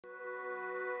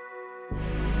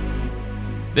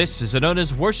This is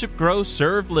Anona's Worship, Grow,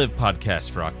 Serve, Live podcast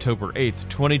for October 8th,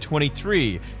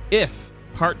 2023. If,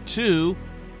 Part 2,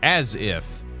 As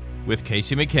If, with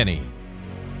Casey McKinney.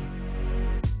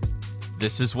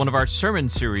 This is one of our sermon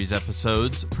series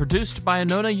episodes produced by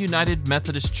Anona United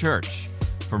Methodist Church.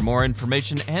 For more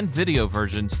information and video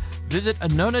versions, visit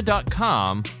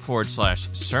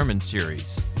anona.com/sermon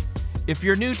series. If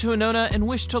you're new to Anona and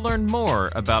wish to learn more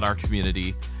about our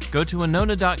community, go to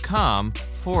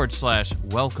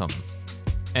anona.com/welcome.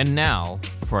 And now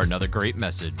for another great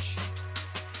message.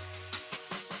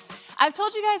 I've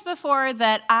told you guys before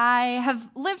that I have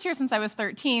lived here since I was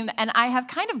 13, and I have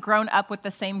kind of grown up with the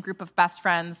same group of best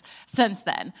friends since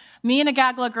then. Me and a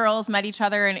gaggle of girls met each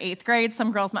other in 8th grade.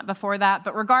 Some girls met before that,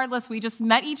 but regardless, we just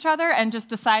met each other and just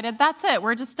decided, that's it,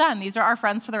 we're just done. These are our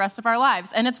friends for the rest of our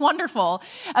lives, and it's wonderful.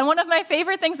 And one of my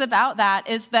favorite things about that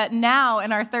is that now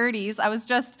in our 30s, I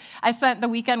spent the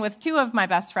weekend with two of my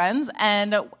best friends,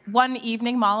 and one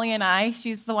evening, Molly and I,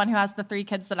 she's the one who has the 3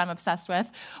 kids that I'm obsessed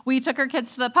with, we took her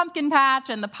kids to the pumpkin patch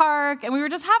and the park, and we were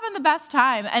just having the best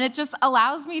time. And it just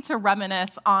allows me to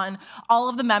reminisce on all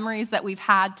of the memories that we've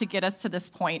had to get us to this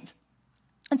point.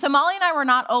 And so Molly and I were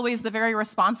not always the very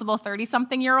responsible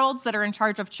 30-something-year-olds that are in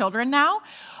charge of children now.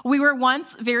 We were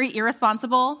once very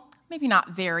irresponsible. Maybe not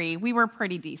very, we were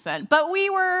pretty decent, but we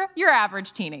were your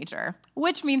average teenager,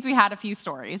 which means we had a few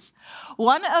stories.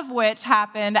 One of which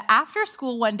happened after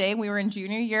school one day. We were in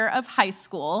junior year of high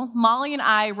school. Molly and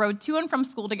I rode to and from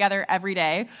school together every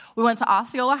day. We went to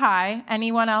Osceola High.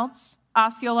 Anyone else?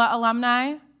 Osceola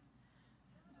alumni?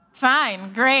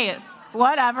 Fine, great,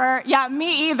 whatever. Yeah,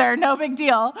 me either, no big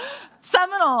deal.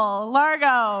 Seminole,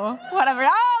 Largo, whatever.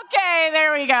 Okay,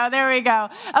 there we go.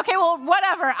 Okay, well,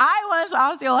 whatever. I went to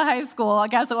Osceola High School. I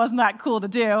guess it wasn't that cool to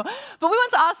do. But we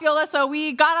went to Osceola, so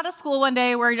we got out of school one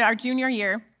day. We're in our junior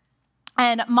year.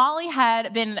 And Molly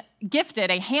had been gifted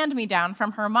a hand-me-down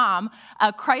from her mom,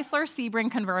 a Chrysler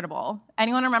Sebring convertible.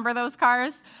 Anyone remember those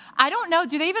cars? I don't know.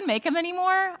 Do they even make them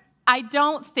anymore? I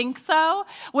don't think so,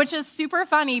 which is super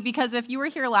funny because if you were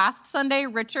here last Sunday,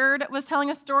 Richard was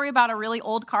telling a story about a really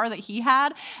old car that he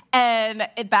had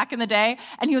back in the day,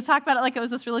 and he was talking about it like it was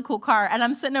this really cool car, and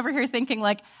I'm sitting over here thinking,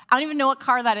 like, I don't even know what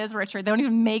car that is, Richard. They don't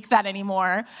even make that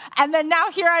anymore. And then now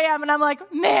here I am, and I'm like,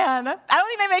 man, I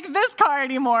don't even make this car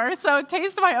anymore, so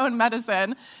taste my own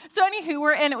medicine. So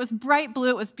anywho, it was bright blue,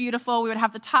 it was beautiful, we would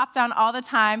have the top down all the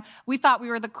time. We thought we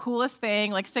were the coolest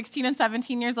thing, like 16 and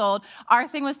 17 years old. Our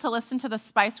thing was to listen to the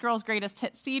Spice Girls Greatest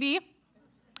Hits CD.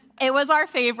 It was our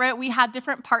favorite. We had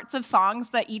different parts of songs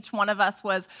that each one of us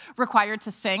was required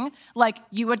to sing. Like,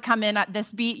 you would come in at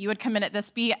this beat, you would come in at this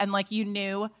beat, and like you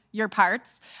knew your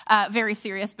parts. Very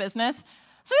serious business.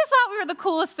 So we just thought we were the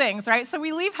coolest things, right? So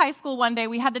we leave high school one day.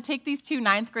 We had to take these 2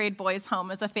 9th grade boys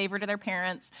home as a favor to their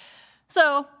parents.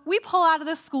 So we pull out of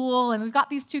the school, and we've got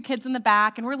these 2 kids in the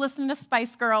back, and we're listening to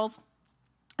Spice Girls.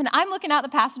 And I'm looking out the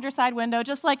passenger side window,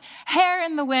 just like hair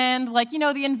in the wind, like, you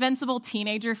know, the invincible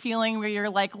teenager feeling where you're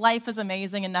like, life is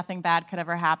amazing and nothing bad could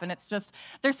ever happen. It's just,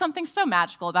 there's something so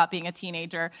magical about being a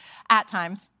teenager at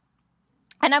times.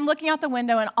 And I'm looking out the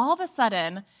window, and all of a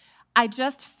sudden, I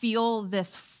just feel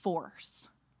this force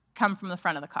come from the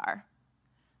front of the car.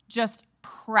 Just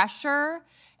pressure,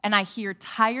 and I hear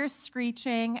tires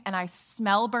screeching, and I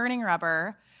smell burning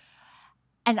rubber.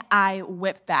 And I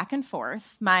whip back and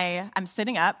forth. I'm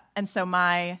sitting up, and so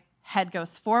my head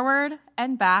goes forward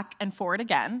and back and forward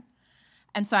again.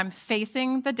 And so I'm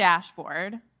facing the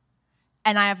dashboard,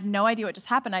 and I have no idea what just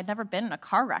happened. I'd never been in a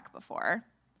car wreck before.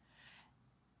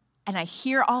 And I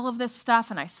hear all of this stuff,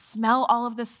 and I smell all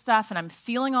of this stuff, and I'm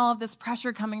feeling all of this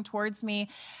pressure coming towards me.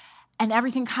 And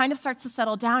everything kind of starts to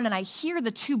settle down, and I hear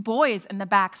the 2 boys in the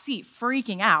back seat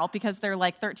freaking out because they're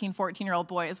like 13, 14-year-old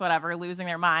boys, whatever, losing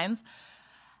their minds.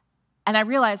 And I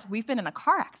realize we've been in a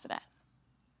car accident.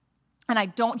 And I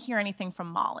don't hear anything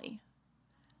from Molly.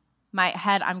 My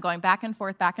head, I'm going back and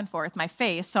forth, my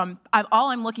face. So all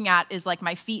I'm looking at is like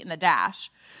my feet in the dash.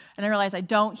 And I realize I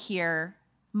don't hear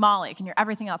Molly. I can hear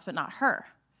everything else but not her.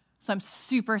 So I'm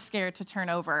super scared to turn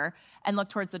over and look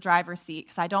towards the driver's seat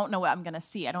because I don't know what I'm going to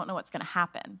see. I don't know what's going to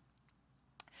happen.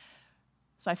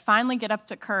 So I finally get up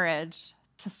to courage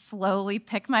to slowly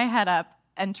pick my head up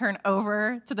and turn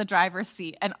over to the driver's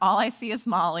seat, and all I see is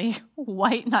Molly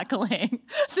white-knuckling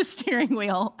the steering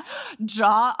wheel,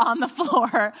 jaw on the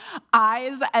floor,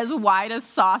 eyes as wide as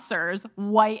saucers,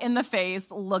 white in the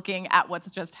face, looking at what's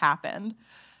just happened.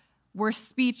 We're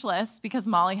speechless because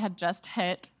Molly had just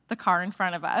hit the car in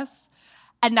front of us,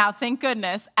 and now, thank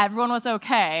goodness, everyone was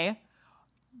okay.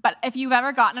 But if you've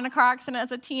ever gotten in a car accident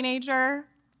as a teenager,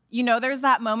 you know there's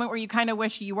that moment where you kind of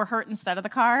wish you were hurt instead of the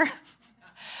car.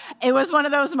 it was one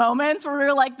of those moments where we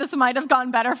were like, this might have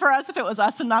gone better for us if it was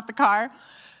us and not the car.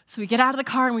 So we get out of the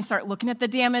car and we start looking at the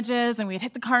damages, and we had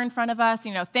hit the car in front of us.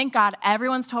 Thank God,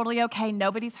 everyone's totally okay.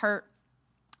 Nobody's hurt.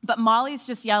 But Molly's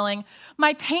just yelling,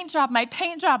 my paint job, my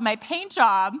paint job, my paint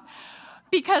job,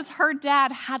 because her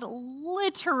dad had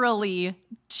literally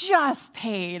just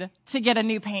paid to get a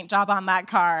new paint job on that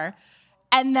car.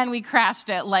 And then we crashed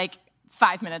it like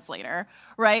 5 minutes later,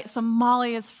 right? So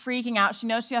Molly is freaking out. She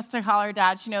knows she has to call her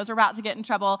dad. She knows we're about to get in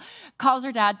trouble. Calls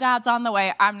her dad. Dad's on the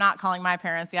way. I'm not calling my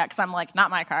parents yet because I'm like,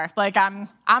 not my car. Like, I'm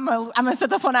gonna sit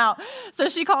this one out. So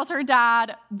she calls her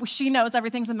dad. She knows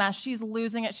everything's a mess. She's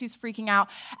losing it. She's freaking out.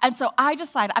 And so I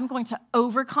decide I'm going to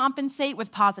overcompensate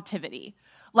with positivity.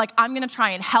 Like, I'm gonna try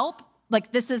and help.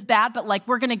 Like, this is bad, but like,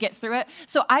 we're gonna get through it.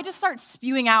 So I just start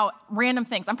spewing out random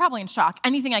things. I'm probably in shock,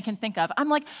 anything I can think of. I'm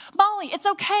like, Molly, it's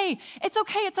okay. It's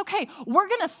okay, it's okay. We're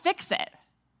gonna fix it.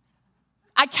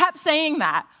 I kept saying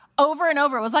that over and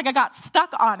over. It was like I got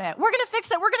stuck on it. We're gonna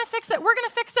fix it, we're gonna fix it, we're gonna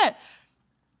fix it.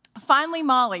 Finally,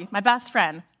 Molly, my best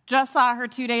friend, just saw her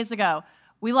 2 days ago.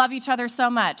 We love each other so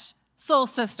much. Soul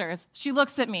sisters. She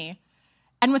looks at me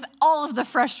and with all of the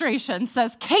frustration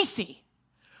says, Casey,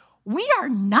 we are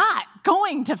not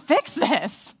going to fix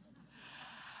this.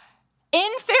 In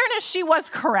fairness, she was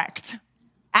correct.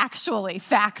 Actually,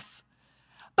 facts.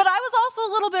 But I was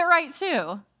also a little bit right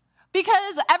too,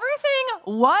 because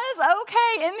everything was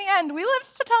okay in the end. We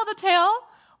lived to tell the tale.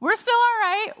 We're still all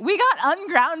right. We got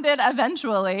ungrounded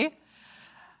eventually.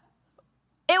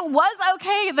 It was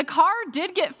okay. The car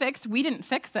did get fixed. We didn't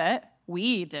fix it.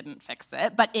 We didn't fix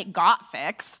it, but it got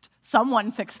fixed.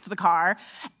 Someone fixed the car.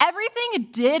 Everything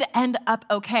did end up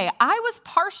okay. I was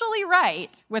partially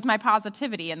right with my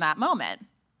positivity in that moment,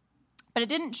 but it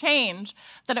didn't change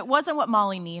that it wasn't what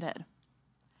Molly needed.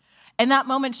 In that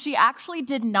moment, she actually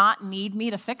did not need me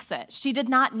to fix it. She did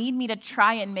not need me to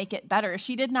try and make it better.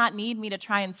 She did not need me to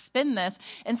try and spin this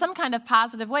in some kind of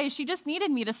positive way. She just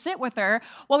needed me to sit with her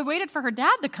while we waited for her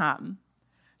dad to come.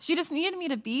 She just needed me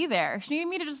to be there. She needed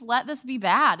me to just let this be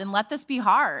bad and let this be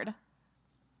hard.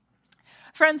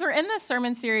 Friends, we're in this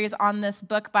sermon series on this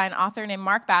book by an author named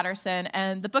Mark Batterson,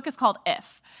 and the book is called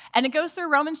If. And it goes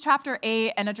through Romans chapter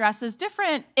 8 and addresses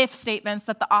different if statements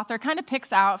that the author kind of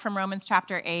picks out from Romans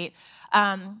chapter 8.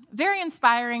 Very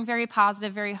inspiring, very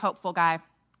positive, very hopeful guy.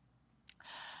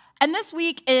 And last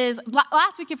week,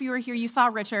 if you were here, you saw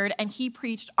Richard, and he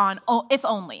preached on if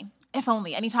only. If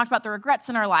only. And he talked about the regrets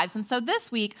in our lives. And so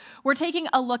this week, we're taking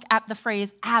a look at the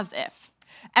phrase as if.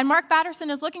 And Mark Batterson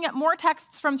is looking at more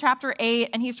texts from chapter 8,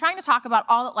 and he's trying to talk about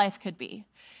all that life could be.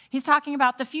 He's talking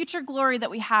about the future glory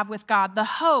that we have with God, the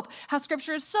hope, how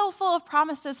Scripture is so full of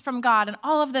promises from God, and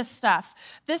all of this stuff.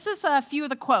 This is a few of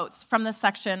the quotes from this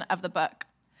section of the book.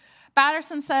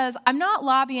 Batterson says, I'm not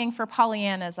lobbying for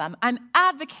Pollyannism. I'm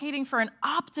advocating for an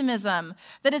optimism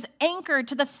that is anchored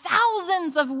to the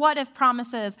thousands of what-if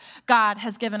promises God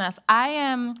has given us. I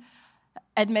am,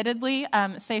 admittedly,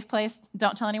 safe place,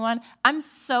 don't tell anyone. I'm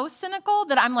so cynical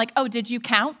that I'm like, oh, did you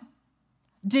count?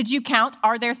 Did you count?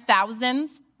 Are there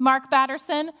thousands, Mark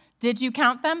Batterson? Did you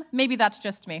count them? Maybe that's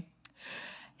just me.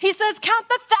 He says, count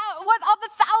all the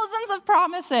thousands of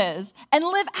promises and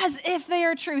live as if they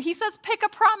are true. He says, pick a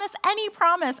promise, any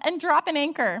promise, and drop an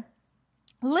anchor.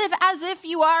 Live as if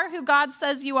you are who God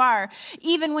says you are,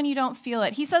 even when you don't feel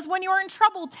it. He says, when you are in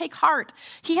trouble, take heart.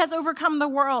 He has overcome the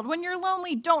world. When you're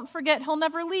lonely, don't forget he'll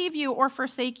never leave you or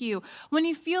forsake you. When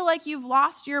you feel like you've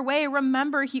lost your way,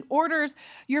 remember he orders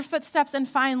your footsteps. And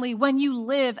finally, when you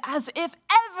live as if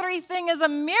everything is a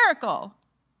miracle,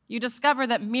 you discover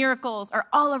that miracles are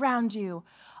all around you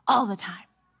all the time.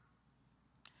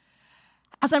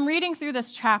 As I'm reading through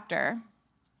this chapter,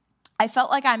 I felt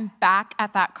like I'm back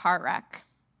at that car wreck.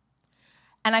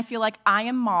 And I feel like I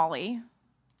am Molly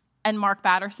and Mark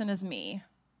Batterson is me,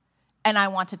 and I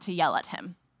wanted to yell at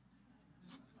him.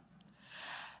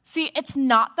 See, it's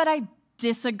not that I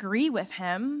disagree with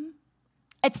him.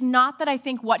 It's not that I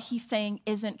think what he's saying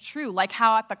isn't true. Like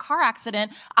how at the car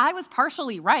accident, I was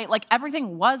partially right. Like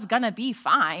everything was gonna be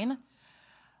fine.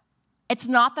 It's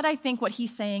not that I think what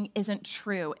he's saying isn't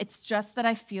true. It's just that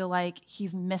I feel like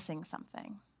he's missing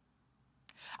something.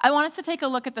 I want us to take a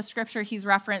look at the scripture he's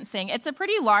referencing. It's a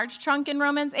pretty large chunk in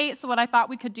Romans 8, so what I thought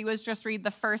we could do is just read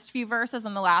the first few verses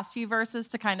and the last few verses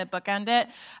to kind of bookend it,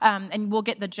 and we'll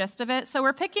get the gist of it. So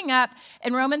we're picking up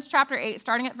in Romans chapter 8,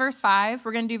 starting at verse 5.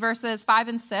 We're going to do verses 5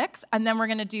 and 6, and then we're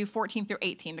going to do 14 through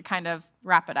 18 to kind of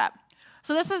wrap it up.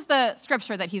 So this is the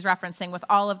scripture that he's referencing with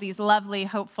all of these lovely,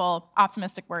 hopeful,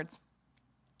 optimistic words.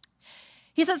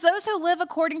 He says, those who live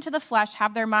according to the flesh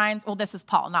have their minds, well, this is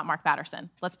Paul, not Mark Batterson.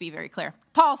 Let's be very clear.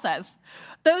 Paul says,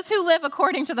 those who live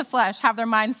according to the flesh have their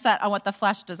minds set on what the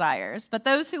flesh desires. But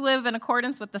those who live in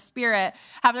accordance with the Spirit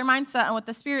have their minds set on what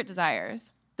the Spirit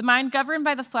desires. The mind governed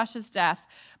by the flesh is death,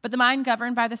 but the mind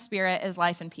governed by the Spirit is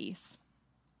life and peace.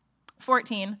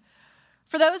 14,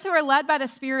 for those who are led by the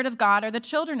Spirit of God are the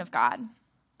children of God.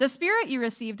 The Spirit you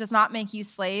received does not make you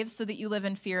slaves so that you live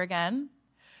in fear again.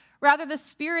 Rather, the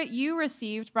Spirit you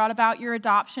received brought about your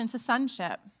adoption to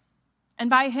sonship. And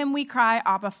by him we cry,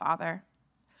 Abba, Father.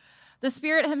 The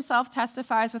Spirit himself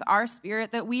testifies with our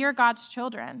spirit that we are God's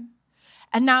children.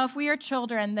 And now if we are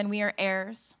children, then we are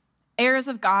heirs, heirs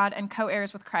of God and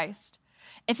co-heirs with Christ,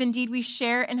 if indeed we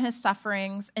share in his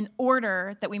sufferings in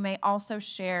order that we may also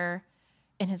share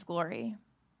in his glory.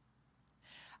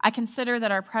 I consider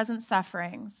that our present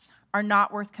sufferings are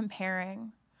not worth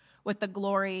comparing with the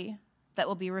glory that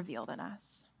will be revealed in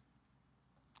us.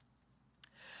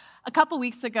 A couple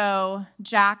weeks ago,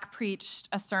 Jack preached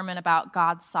a sermon about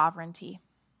God's sovereignty.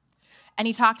 And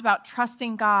he talked about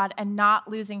trusting God and not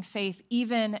losing faith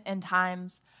even in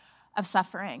times of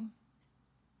suffering.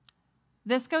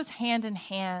 This goes hand in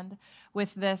hand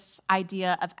with this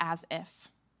idea of as if.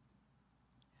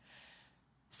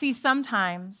 See,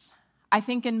 sometimes I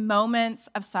think in moments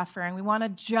of suffering, we want to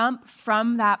jump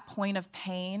from that point of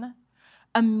pain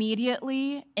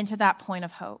immediately into that point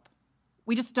of hope.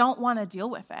 We just don't want to deal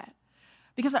with it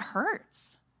because it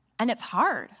hurts and it's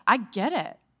hard. I get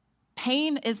it.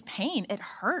 Pain is pain. It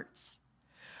hurts.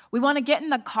 We want to get in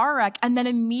the car wreck and then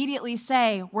immediately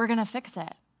say, we're going to fix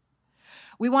it.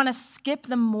 We want to skip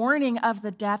the mourning of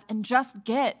the death and just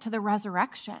get to the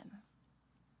resurrection,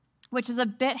 which is a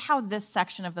bit how this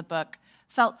section of the book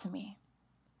felt to me.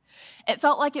 It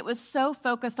felt like it was so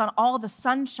focused on all the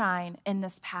sunshine in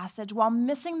this passage while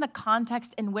missing the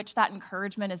context in which that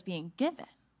encouragement is being given.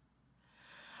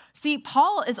 See,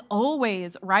 Paul is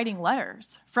always writing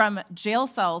letters from jail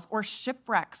cells or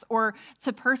shipwrecks or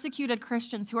to persecuted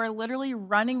Christians who are literally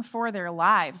running for their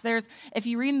lives. If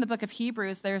you read in the book of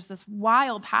Hebrews, there's this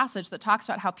wild passage that talks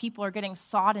about how people are getting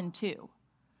sawed in two.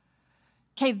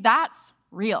 Okay, that's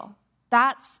real.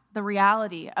 That's the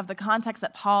reality of the context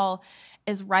that Paul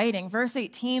is writing. Verse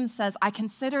 18 says, I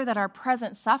consider that our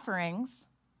present sufferings,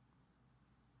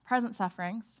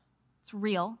 it's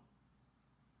real,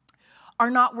 are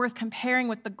not worth comparing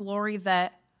with the glory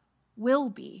that will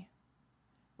be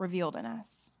revealed in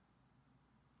us.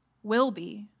 Will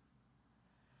be,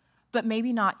 but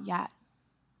maybe not yet.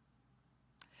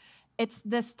 It's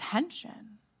this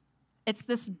tension. It's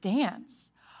this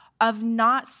dance of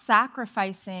not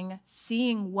sacrificing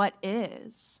seeing what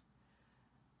is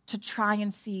to try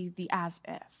and see the as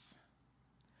if.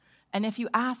 And if you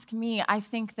ask me, I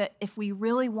think that if we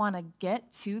really want to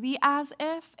get to the as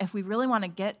if we really want to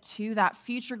get to that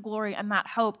future glory and that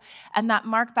hope and that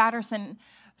Mark Batterson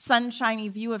sunshiny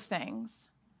view of things,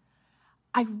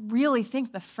 I really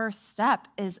think the first step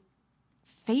is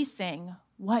facing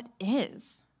what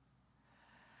is.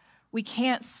 We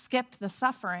can't skip the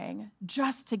suffering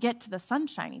just to get to the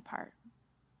sunshiny part.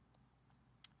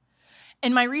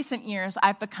 In my recent years,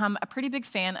 I've become a pretty big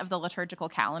fan of the liturgical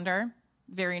calendar.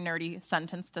 Very nerdy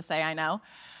sentence to say, I know.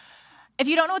 If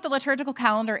you don't know what the liturgical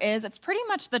calendar is, it's pretty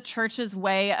much the church's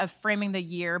way of framing the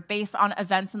year based on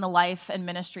events in the life and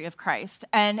ministry of Christ.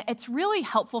 And it's really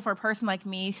helpful for a person like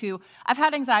me who I've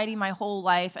had anxiety my whole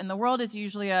life, and the world is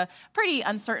usually a pretty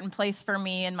uncertain place for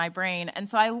me in my brain. And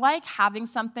so I like having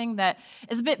something that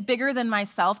is a bit bigger than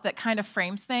myself that kind of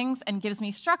frames things and gives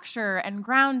me structure and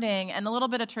grounding and a little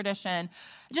bit of tradition.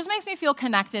 It just makes me feel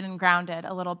connected and grounded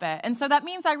a little bit. And so that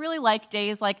means I really like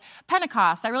days like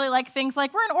Pentecost. I really like things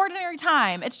like we're in ordinary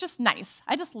time. It's just nice.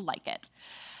 I just like it.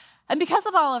 And because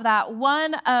of all of that,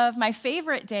 one of my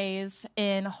favorite days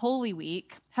in Holy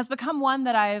Week has become one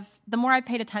that the more I've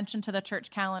paid attention to the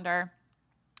church calendar,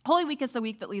 Holy Week is the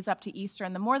week that leads up to Easter,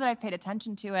 and the more that I've paid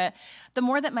attention to it, the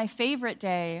more that my favorite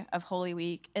day of Holy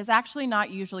Week is actually not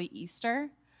usually Easter,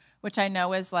 which I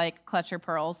know is like clutch your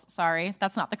pearls. Sorry,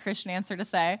 that's not the Christian answer to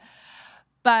say.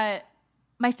 But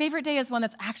my favorite day is one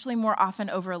that's actually more often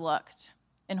overlooked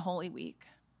in Holy Week.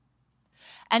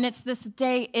 And it's this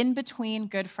day in between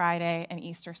Good Friday and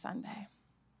Easter Sunday.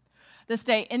 This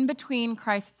day in between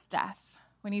Christ's death,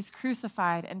 when he's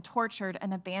crucified and tortured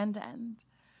and abandoned.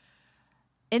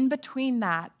 In between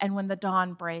that and when the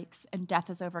dawn breaks and death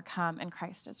is overcome and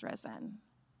Christ is risen.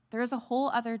 There is a whole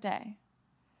other day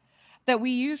that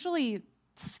we usually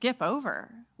skip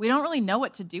over. We don't really know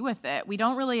what to do with it. We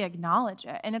don't really acknowledge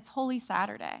it, and it's Holy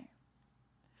Saturday.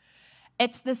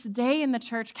 It's this day in the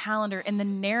church calendar, in the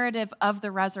narrative of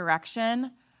the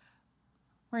resurrection,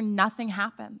 where nothing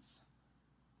happens.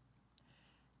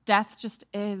 Death just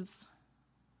is.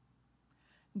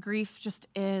 Grief just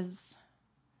is.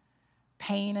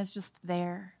 Pain is just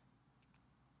there.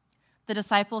 The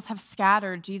disciples have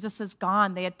scattered. Jesus is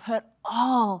gone. They had put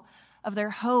all of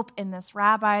their hope in this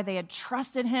rabbi. They had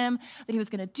trusted him that he was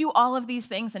going to do all of these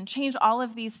things and change all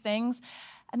of these things.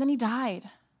 And then he died.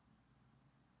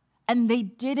 And they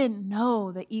didn't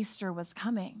know that Easter was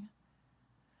coming.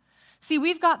 See,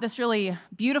 we've got this really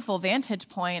beautiful vantage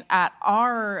point at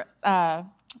our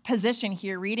position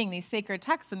here reading these sacred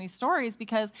texts and these stories,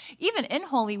 because even in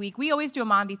Holy Week, we always do a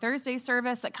Maundy Thursday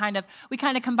service that we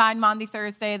combine Maundy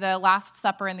Thursday, the Last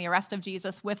Supper and the arrest of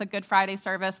Jesus, with a Good Friday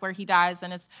service where he dies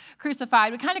and is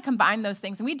crucified. We kind of combine those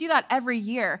things, and we do that every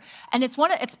year. And it's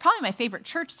probably my favorite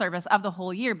church service of the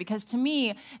whole year, because to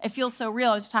me, it feels so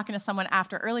real. I was just talking to someone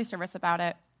after early service about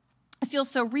it. It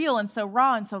feels so real and so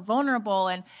raw and so vulnerable,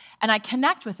 and I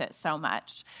connect with it so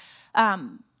much.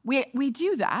 We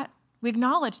do that. We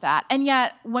acknowledge that. And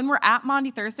yet, when we're at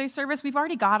Maundy Thursday service, we've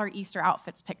already got our Easter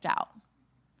outfits picked out.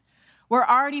 We're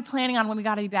already planning on when we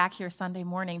got to be back here Sunday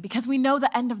morning, because we know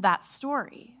the end of that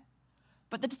story.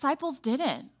 But the disciples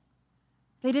didn't.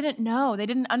 They didn't know. They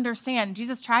didn't understand.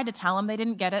 Jesus tried to tell them. They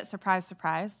didn't get it. Surprise,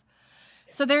 surprise.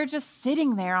 So they're just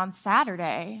sitting there on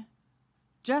Saturday,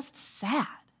 just sad.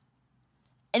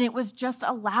 And it was just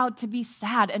allowed to be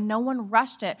sad, and no one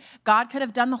rushed it. God could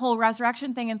have done the whole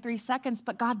resurrection thing in 3 seconds,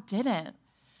 but God didn't.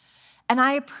 And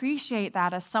I appreciate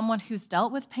that as someone who's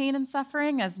dealt with pain and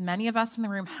suffering, as many of us in the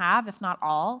room have, if not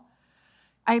all.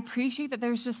 I appreciate that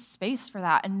there's just space for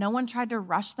that, and no one tried to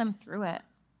rush them through it.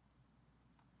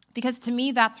 Because to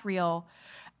me, that's real,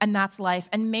 and that's life.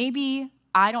 And maybe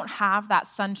I don't have that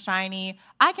sunshiny,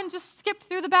 I can just skip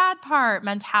through the bad part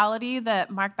mentality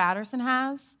that Mark Batterson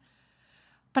has.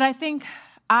 But I think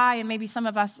I, and maybe some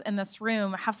of us in this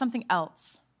room, have something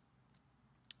else.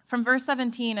 From verse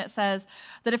 17, it says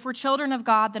that if we're children of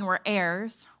God, then we're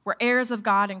heirs of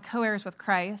God and co-heirs with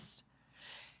Christ.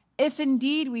 If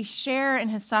indeed we share in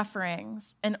his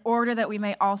sufferings, in order that we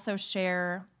may also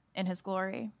share in his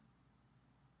glory.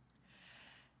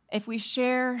 If we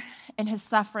share in his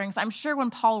sufferings, I'm sure when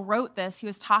Paul wrote this, he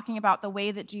was talking about the way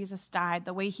that Jesus died,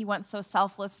 the way he went so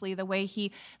selflessly, the way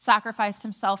he sacrificed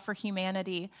himself for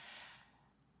humanity.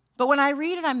 But when I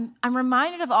read it, I'm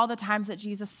reminded of all the times that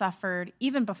Jesus suffered,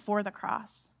 even before the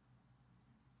cross.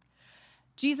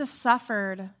 Jesus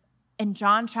suffered in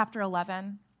John chapter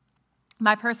 11,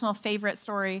 my personal favorite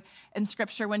story in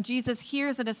Scripture, when Jesus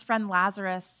hears that his friend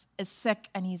Lazarus is sick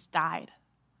and he's died.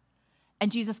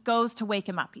 And Jesus goes to wake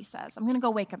him up, he says. I'm going to go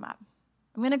wake him up.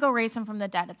 I'm going to go raise him from the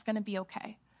dead. It's going to be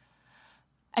okay.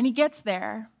 And he gets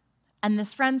there, and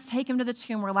his friends take him to the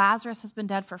tomb where Lazarus has been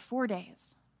dead for 4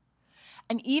 days.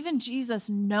 And even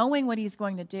Jesus, knowing what he's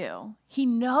going to do, he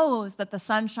knows that the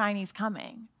sunshine is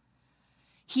coming.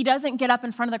 He doesn't get up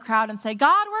in front of the crowd and say,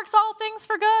 God works all things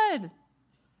for good.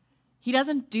 He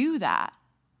doesn't do that.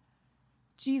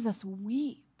 Jesus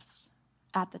weeps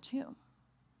at the tomb.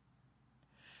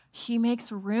 He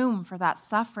makes room for that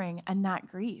suffering and that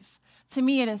grief. To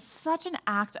me, it is such an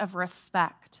act of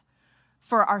respect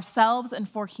for ourselves and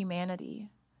for humanity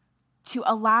to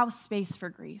allow space for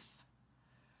grief.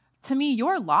 To me,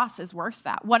 your loss is worth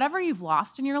that. Whatever you've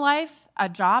lost in your life, a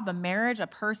job, a marriage, a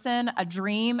person, a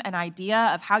dream, an idea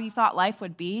of how you thought life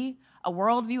would be, a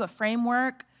worldview, a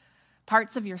framework,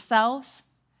 parts of yourself,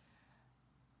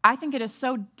 I think it is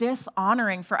so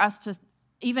dishonoring for us to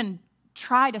even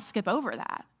try to skip over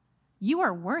that. You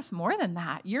are worth more than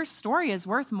that. Your story is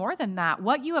worth more than that.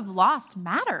 What you have lost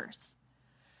matters.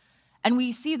 And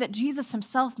we see that Jesus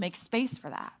himself makes space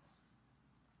for that.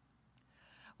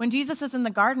 When Jesus is in the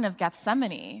Garden of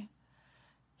Gethsemane,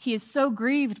 he is so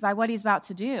grieved by what he's about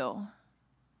to do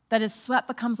that his sweat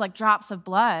becomes like drops of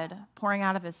blood pouring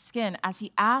out of his skin as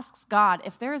he asks God,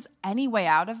 if there is any way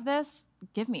out of this,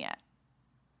 give me it.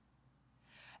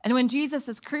 And when Jesus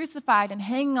is crucified and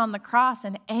hanging on the cross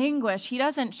in anguish, he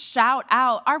doesn't shout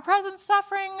out, our present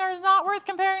suffering are not worth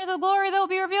comparing to the glory that will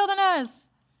be revealed in us.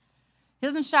 He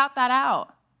doesn't shout that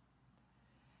out.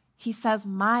 He says,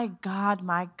 my God,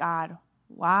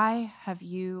 why have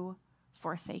you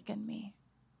forsaken me?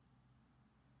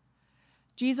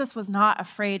 Jesus was not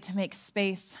afraid to make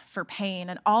space for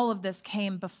pain, and all of this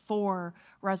came before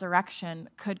resurrection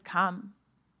could come.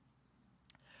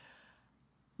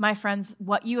 My friends,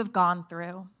 what you have gone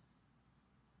through,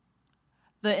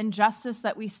 the injustice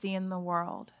that we see in the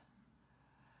world,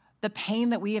 the pain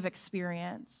that we have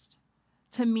experienced,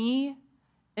 to me,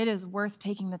 it is worth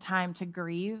taking the time to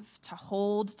grieve, to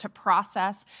hold, to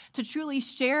process, to truly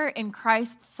share in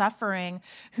Christ's suffering,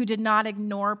 who did not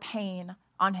ignore pain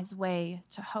on his way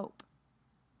to hope.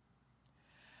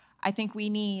 I think we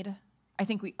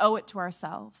owe it to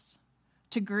ourselves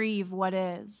to grieve what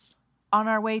is on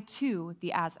our way to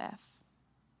the as if.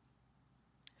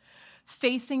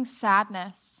 Facing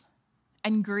sadness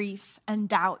and grief and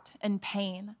doubt and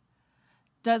pain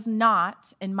does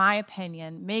not, in my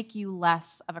opinion, make you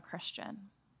less of a Christian.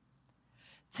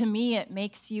 To me, it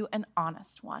makes you an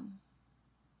honest one.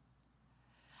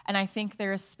 And I think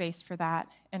there is space for that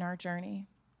in our journey.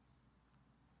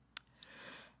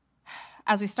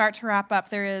 As we start to wrap up,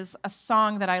 there is a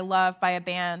song that I love by a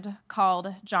band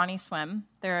called Johnny Swim.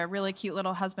 They're a really cute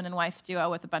little husband and wife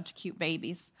duo with a bunch of cute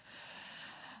babies.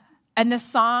 And this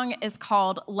song is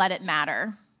called Let It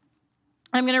Matter.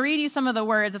 I'm going to read you some of the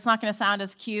words. It's not going to sound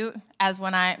as cute as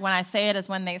when I say it as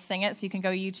when they sing it, so you can go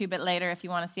YouTube it later if you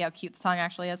want to see how cute the song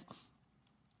actually is.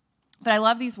 But I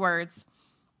love these words.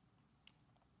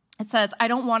 It says, I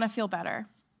don't want to feel better.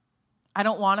 I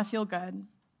don't want to feel good.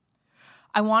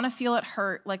 I want to feel it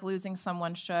hurt like losing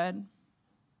someone should.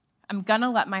 I'm going to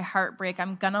let my heart break.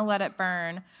 I'm going to let it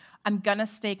burn. I'm going to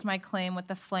stake my claim with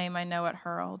the flame I know it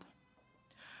hurled.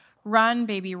 Run,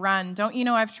 baby, run. Don't you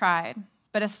know I've tried?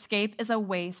 But escape is a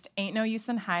waste. Ain't no use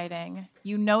in hiding.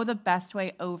 You know the best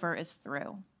way over is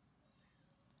through.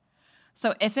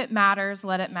 So if it matters,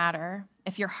 let it matter.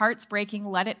 If your heart's breaking,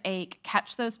 let it ache.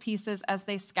 Catch those pieces as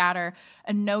they scatter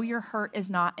and know your hurt is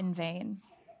not in vain.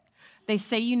 They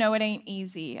say you know it ain't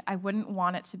easy. I wouldn't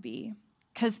want it to be.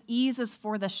 'Cause ease is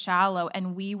for the shallow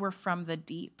and we were from the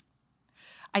deep.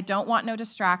 I don't want no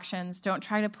distractions. Don't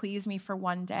try to please me for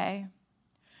one day.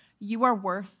 You are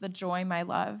worth the joy, my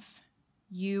love.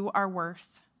 You are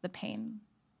worth the pain.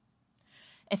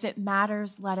 If it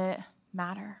matters, let it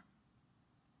matter.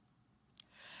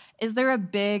 Is there a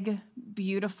big,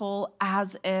 beautiful,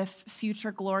 as if,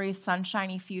 future glory,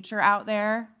 sunshiny future out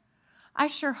there? I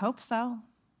sure hope so.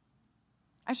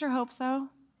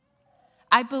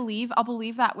 I'll believe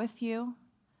that with you.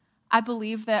 I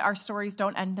believe that our stories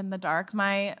don't end in the dark.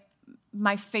 My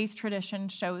faith tradition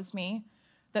shows me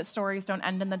that stories don't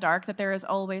end in the dark, that there is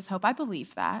always hope. I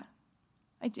believe that.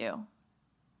 I do.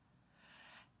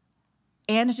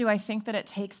 And do I think that it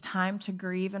takes time to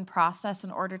grieve and process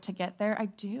in order to get there? I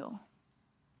do.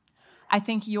 I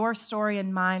think your story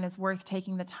and mine is worth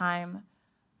taking the time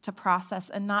to process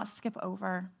and not skip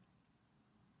over,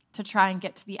 to try and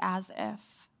get to the as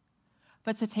if,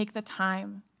 but to take the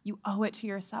time. You owe it to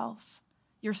yourself.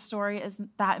 Your story is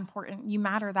that important. You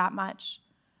matter that much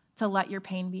to let your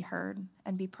pain be heard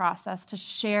and be processed, to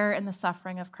share in the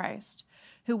suffering of Christ,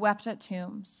 who wept at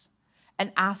tombs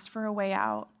and asked for a way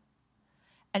out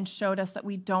and showed us that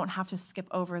we don't have to skip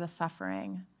over the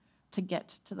suffering to get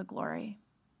to the glory.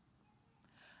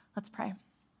 Let's pray.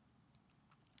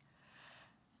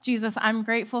 Jesus, I'm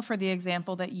grateful for the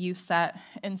example that you set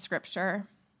in Scripture,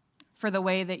 for the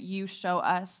way that you show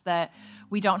us that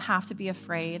we don't have to be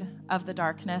afraid of the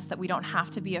darkness, that we don't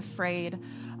have to be afraid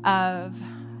of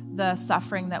the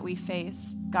suffering that we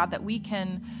face. God, that we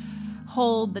can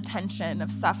hold the tension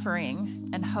of suffering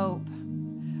and hope,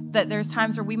 that there's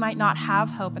times where we might not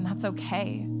have hope, and that's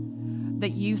okay,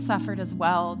 that you suffered as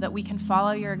well, that we can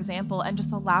follow your example and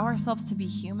just allow ourselves to be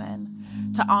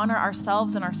human, to honor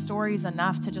ourselves and our stories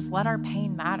enough to just let our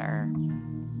pain matter.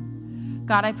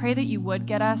 God, I pray that you would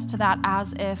get us to that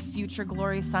as if future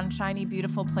glory, sunshiny,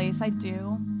 beautiful place. I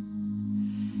do.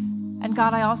 And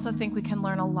God, I also think we can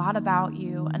learn a lot about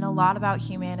you and a lot about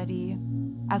humanity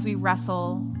as we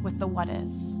wrestle with the what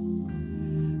is.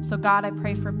 So God, I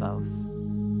pray for both.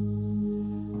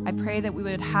 I pray that we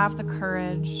would have the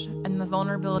courage and the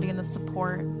vulnerability and the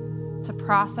support to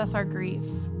process our grief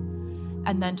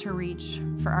and then to reach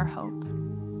for our hope.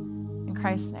 In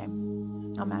Christ's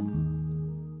name, amen.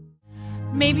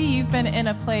 Maybe you've been in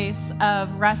a place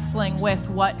of wrestling with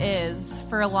what is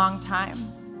for a long time.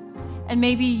 And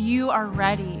maybe you are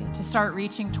ready to start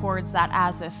reaching towards that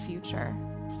as if future.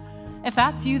 If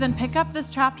that's you, then pick up this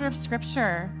chapter of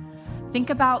Scripture. Think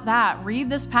about that. Read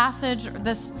this passage,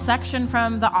 this section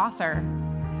from the author,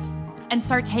 and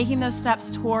start taking those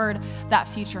steps toward that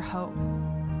future hope.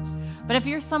 But if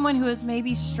you're someone who has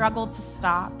maybe struggled to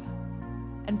stop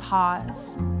and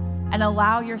pause and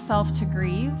allow yourself to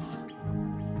grieve,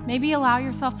 maybe allow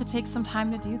yourself to take some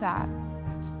time to do that.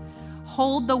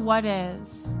 Hold the what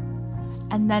is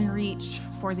and then reach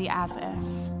for the as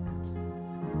if.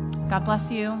 God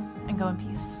bless you, and go in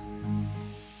peace.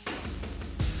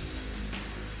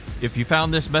 If you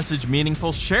found this message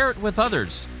meaningful, share it with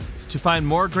others. To find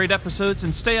more great episodes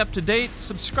and stay up to date,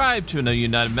 subscribe to Anona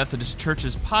United Methodist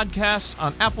Church's podcast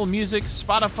on Apple Music,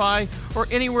 Spotify, or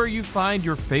anywhere you find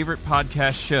your favorite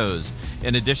podcast shows.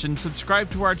 In addition, subscribe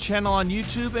to our channel on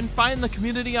YouTube and find the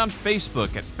community on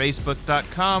Facebook at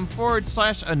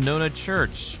facebook.com/Anona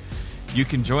Church. You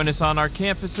can join us on our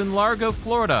campus in Largo,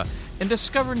 Florida, and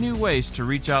discover new ways to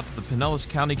reach out to the Pinellas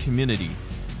County community.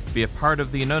 Be a part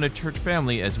of the Anona Church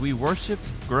family as we worship,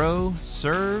 grow,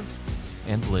 serve,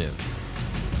 and live.